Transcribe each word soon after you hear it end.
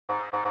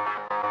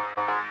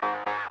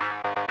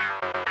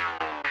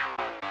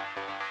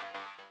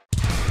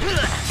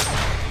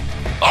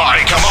I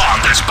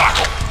command this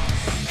battle.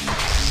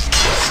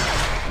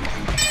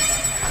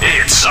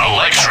 It's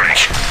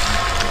electric.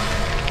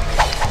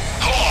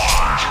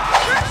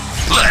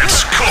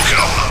 Let's cook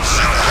 'em.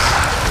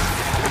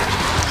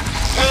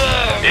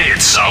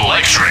 It's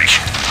electric.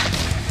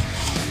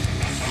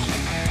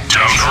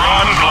 Don't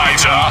run,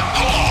 blighter.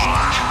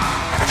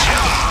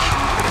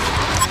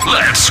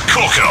 Let's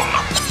cook 'em.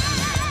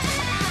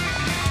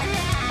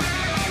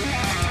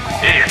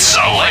 It's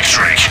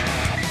electric.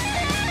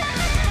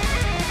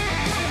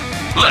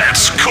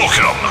 Let's cook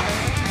 'em.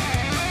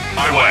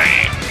 My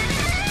way.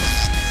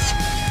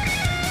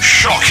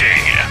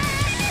 Shocking.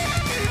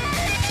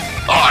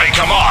 I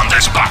command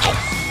this battle.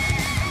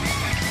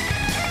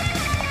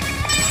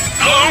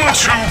 Blown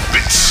to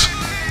bits.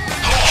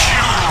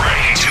 You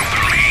ready to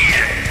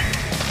bleed?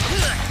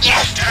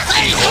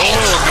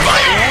 Behold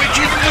my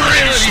wicked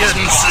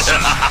brilliance!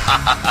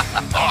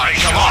 I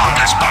command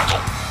this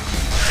battle.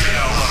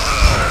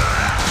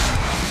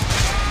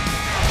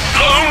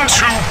 Blown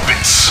to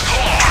bits.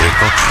 Trick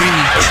or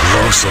treat. A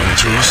gruesome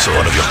twosome.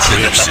 One of your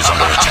crypts is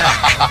under attack.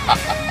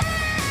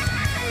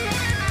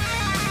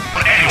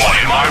 Anyone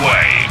in my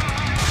way.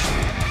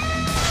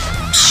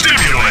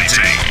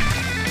 Stimulating.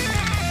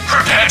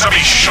 Prepare to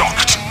be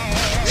shocked.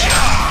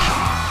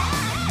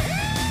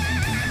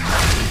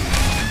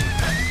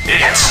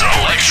 It's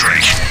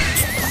electric.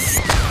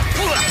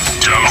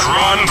 Don't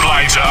run,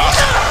 blighter.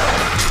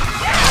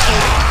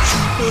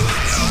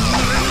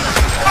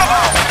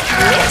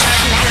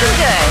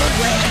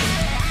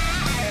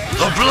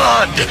 The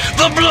blood!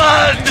 The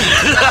blood!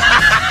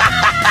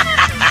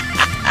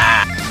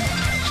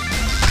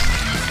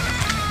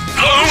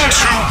 Blown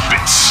to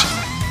bits.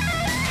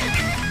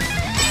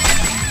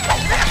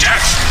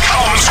 Death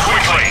comes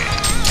quickly.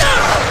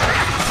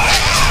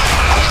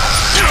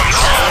 Don't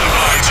run,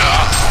 blighter.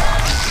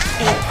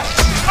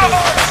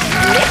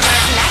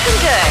 Looking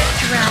good.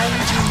 Trying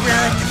to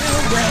run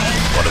away.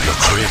 One of your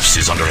crypts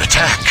is under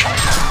attack.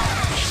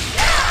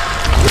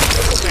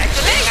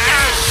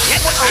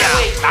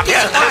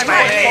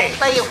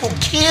 They will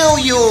kill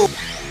you.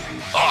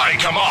 I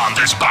command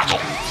this battle.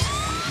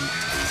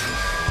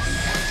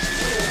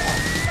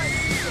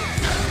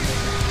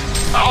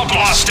 I'll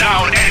blast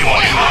down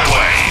anyone in my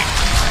way.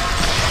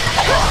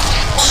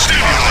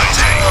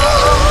 Stimulating.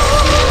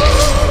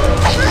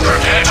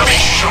 Prepare to be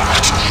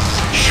shocked.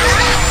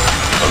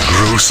 A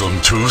gruesome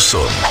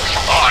twosome.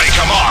 I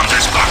command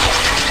this battle.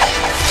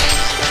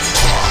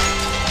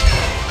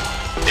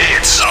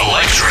 It's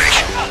electric.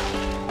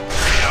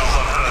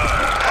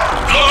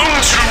 Blown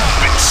to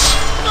bits.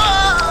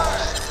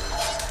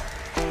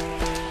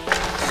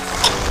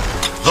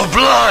 The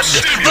blood!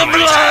 The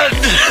blood!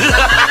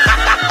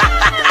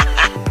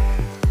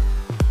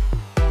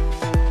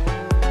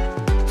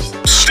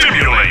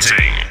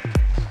 Stimulating.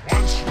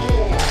 Once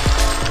more.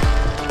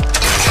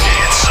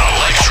 It's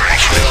electric.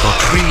 Trick or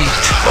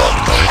treat.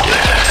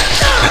 Bombardier.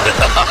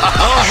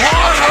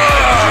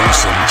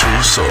 Gruesome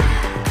twosome.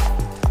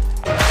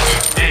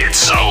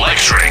 It's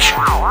electric.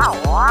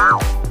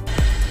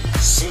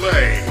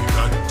 Slay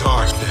the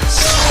darkness.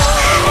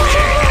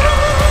 Okay.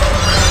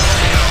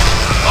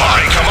 I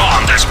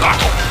command this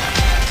battle.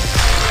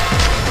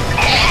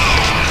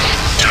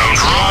 Don't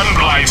run,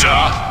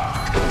 blighter.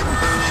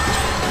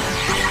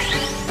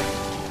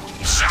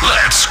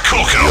 Let's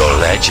cook 'em. Your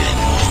legend,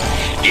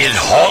 it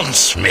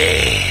haunts me.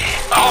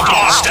 I'll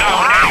blast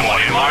down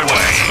anyone in my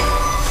way.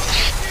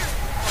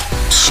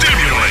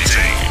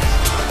 Stimulating.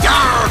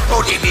 Your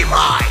booty be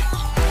mine.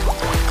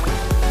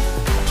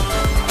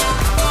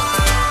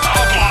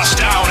 I'll blast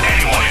down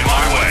anyone in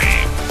my way.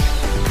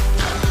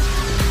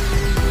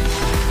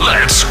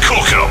 Let's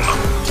cook 'em.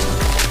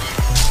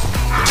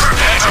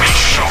 Prepare to be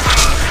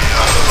shocked.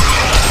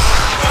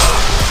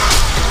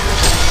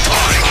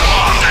 I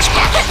command this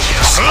battle.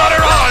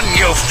 Slaughter on,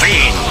 you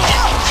fiend!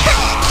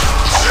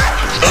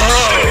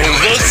 Oh,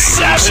 the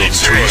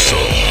savagery!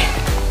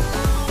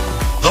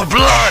 The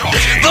blood!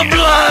 The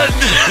blood!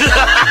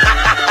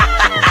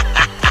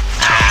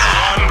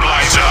 Run,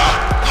 blighter.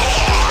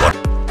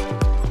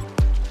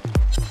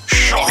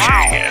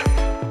 Shocking.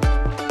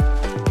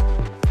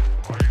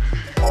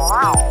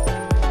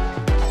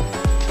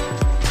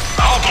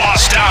 I'll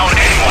blast down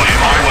anyone in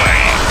my way.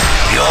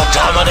 Your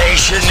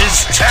domination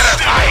is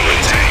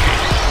terrifying!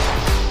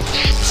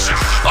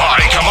 I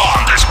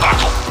command this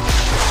battle.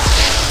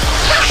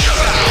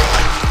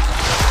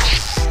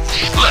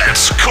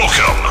 Let's cook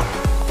 'em.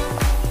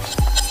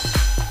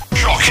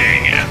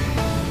 Shocking.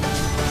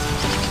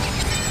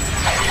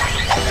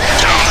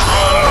 Don't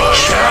run.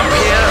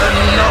 Champion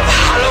of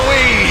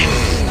Halloween!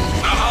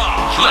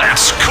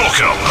 Let's cook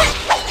 'em.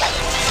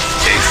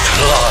 A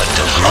flood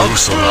of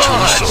gruesome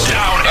twosome.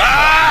 Down.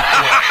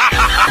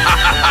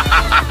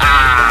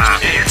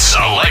 It's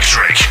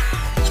electric.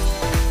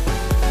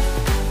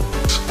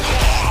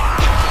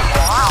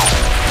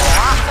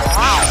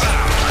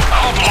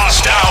 I'll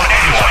blast down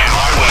anyone in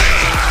my way.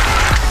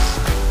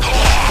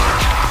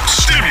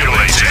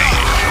 Stimulating.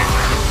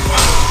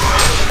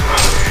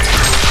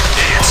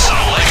 It's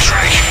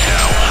electric.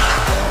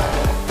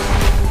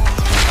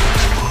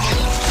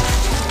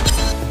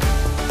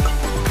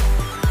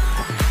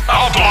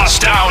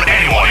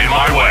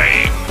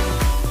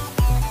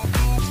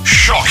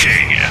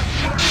 Shocking.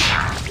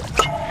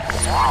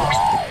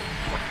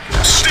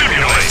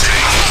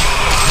 Stimulating.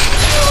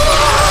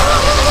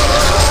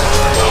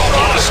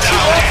 Blast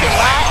down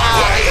anyone.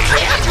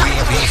 We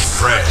be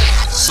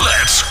friends.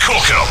 Let's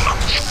cook 'em.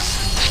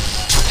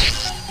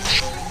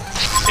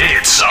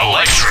 It's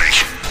electric.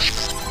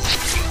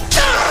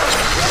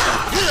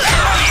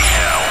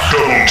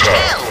 Double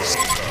tap.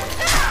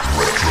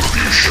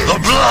 Retribution. The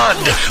blood!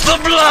 The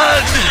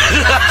blood!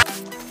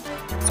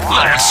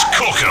 Let's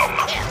cook 'em.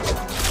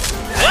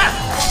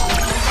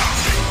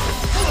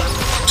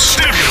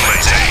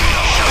 Stimulating.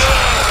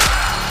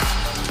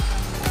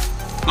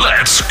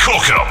 Let's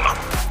cook 'em.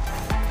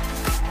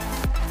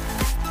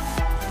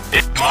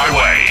 My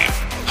way.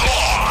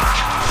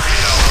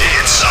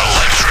 It's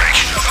electric.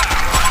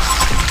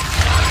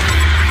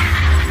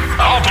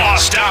 I'll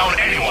blast down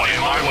anyone in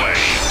my way.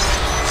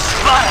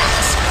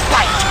 Violence,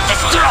 fight,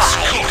 Let's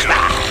destroy. cook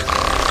 'em.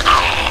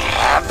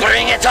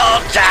 Bring it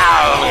all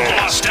down! I'll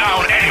blast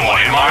down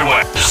anyone in my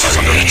way. It's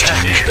under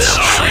attack, It's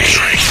Belfry.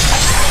 electric.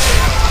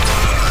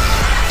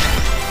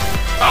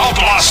 I'll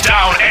blast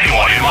down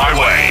anyone in my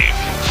way.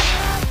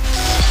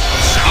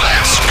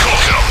 Let's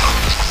cook 'em.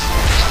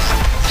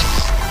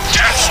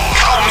 Death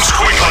comes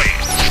quickly.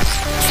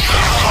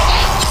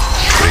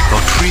 Trick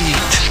or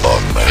treat, or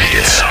murder.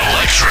 It's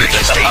electric.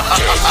 Stay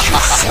dead, you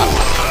fool.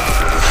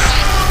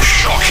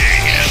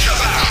 Shocking.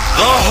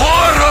 The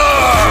horror!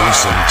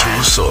 Gruesome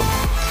twosome.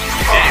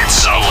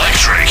 It's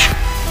electric.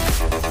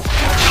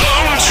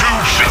 Blown to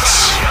bits.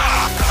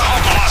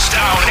 I'll blast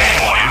down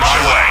anyone in my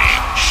way.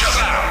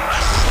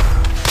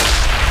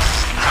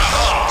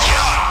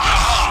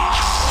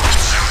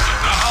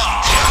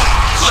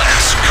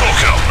 Let's cook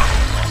 'em.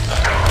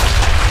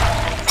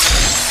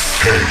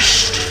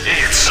 Haste.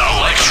 It's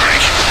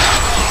electric.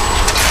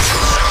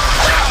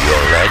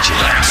 Your legend,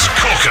 Let's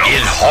cook 'em.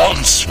 it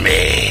haunts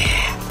me.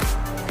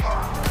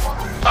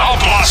 I'll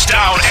blast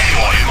down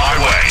anyone in my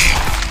way.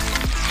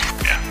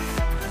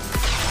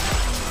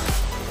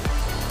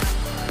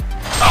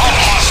 I'll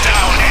blast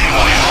down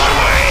anyone in my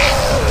way.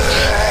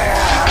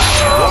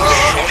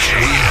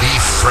 We be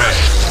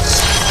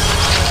friends.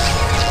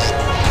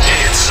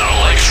 It's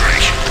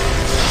electric.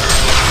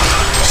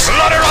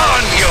 Slaughter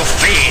on, you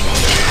fiend!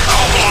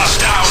 I'll blast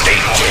down Stay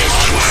anyone. dead,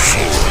 you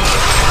fool.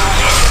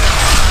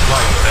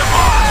 Light them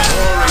up.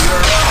 Warrior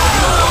of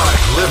the light.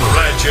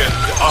 Legend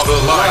of the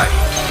light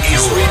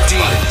is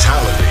redeemed.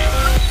 Vitality.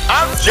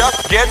 I'm just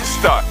getting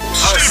started.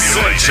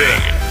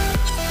 Stimulating.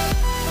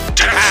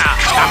 Death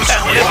comes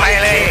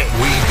quickly.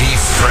 We be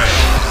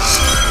friends.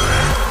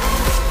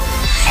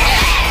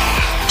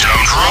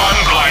 Don't run,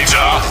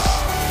 blighter.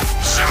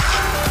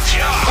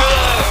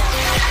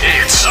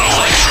 It's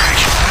electric.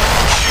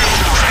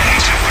 Ready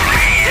to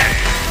bleed.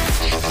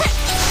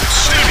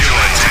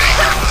 Stimulating.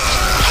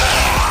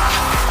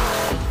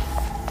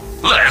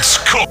 Let's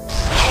cook.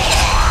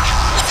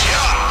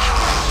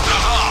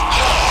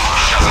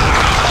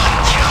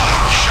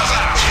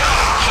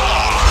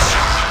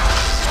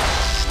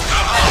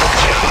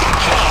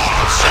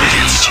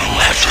 Legion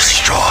have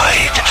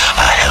destroyed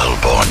a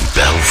hellborn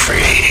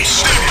belfry.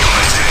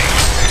 Stimulating.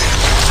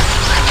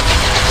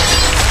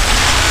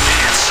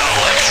 It's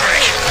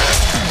electric.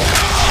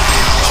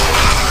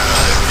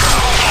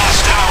 I'll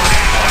blast down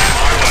anyone in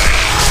my way.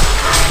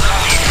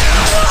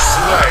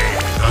 Slay.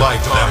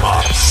 Light them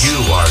up. You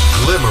are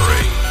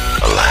glimmering.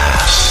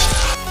 Alas,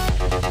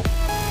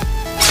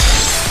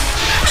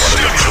 one of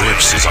your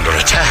crypts is under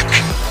attack.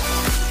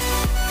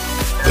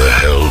 The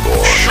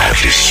hellborn have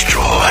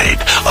destroyed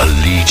a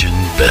legion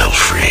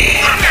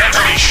belfry. Prepare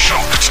to be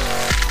shocked.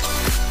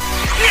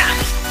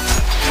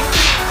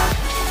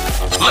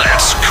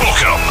 Let's cook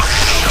 'em.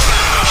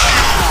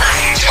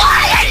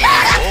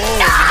 Oh,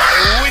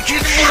 my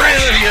wicked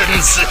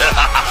brilliance!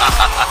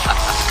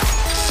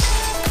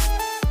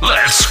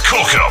 Let's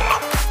cook 'em.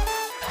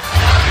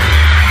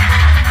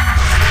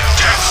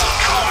 Death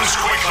comes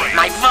quickly.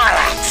 My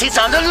Varax is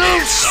on the It's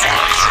loose.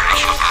 electric.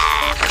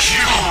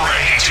 You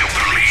ready to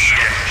bleed?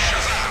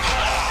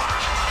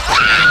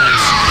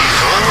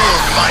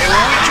 My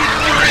wicked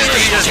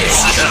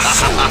brilliance!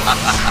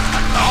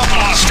 I'll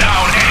blast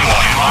down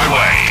anyone in my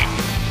way.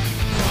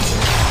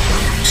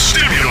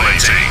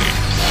 Stimulating.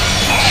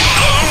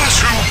 Blown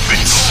to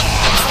bits.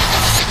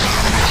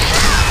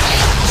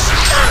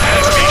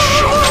 Prepare to be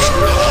shocked.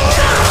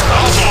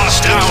 I'll blast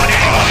down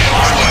anyone in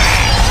my way.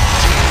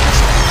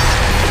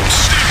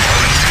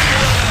 Stimulating.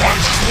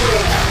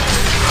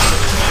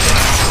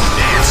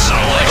 It's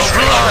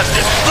electric.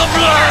 The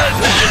blood!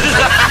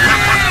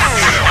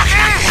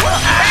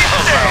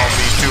 Allow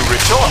me to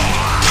retort.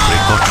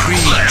 Trick or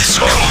treat, Let's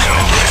or cook 'em.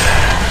 murder.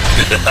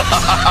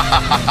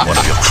 One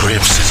of your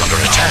crypts is under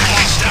attack.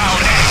 Blast down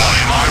anyone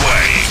in my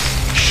way.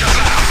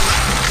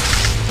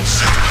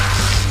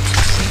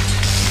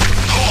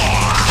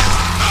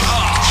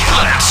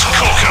 Let's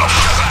cook 'em.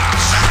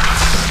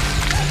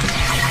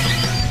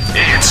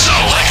 It's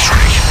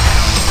electric.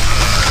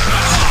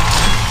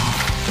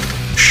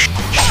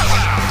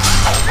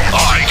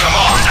 I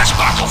command this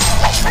battle.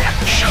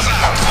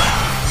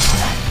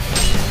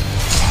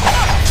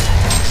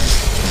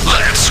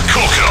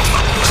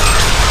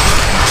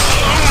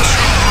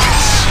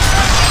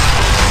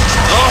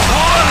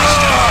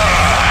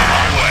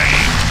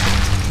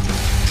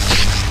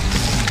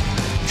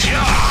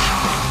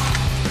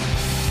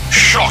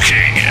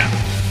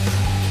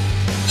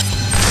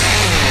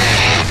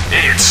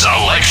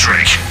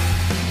 electric.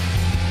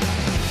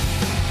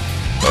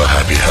 A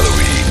happy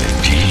Halloween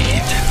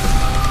indeed.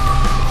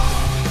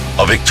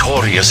 A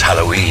victorious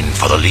Halloween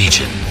for the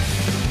Legion.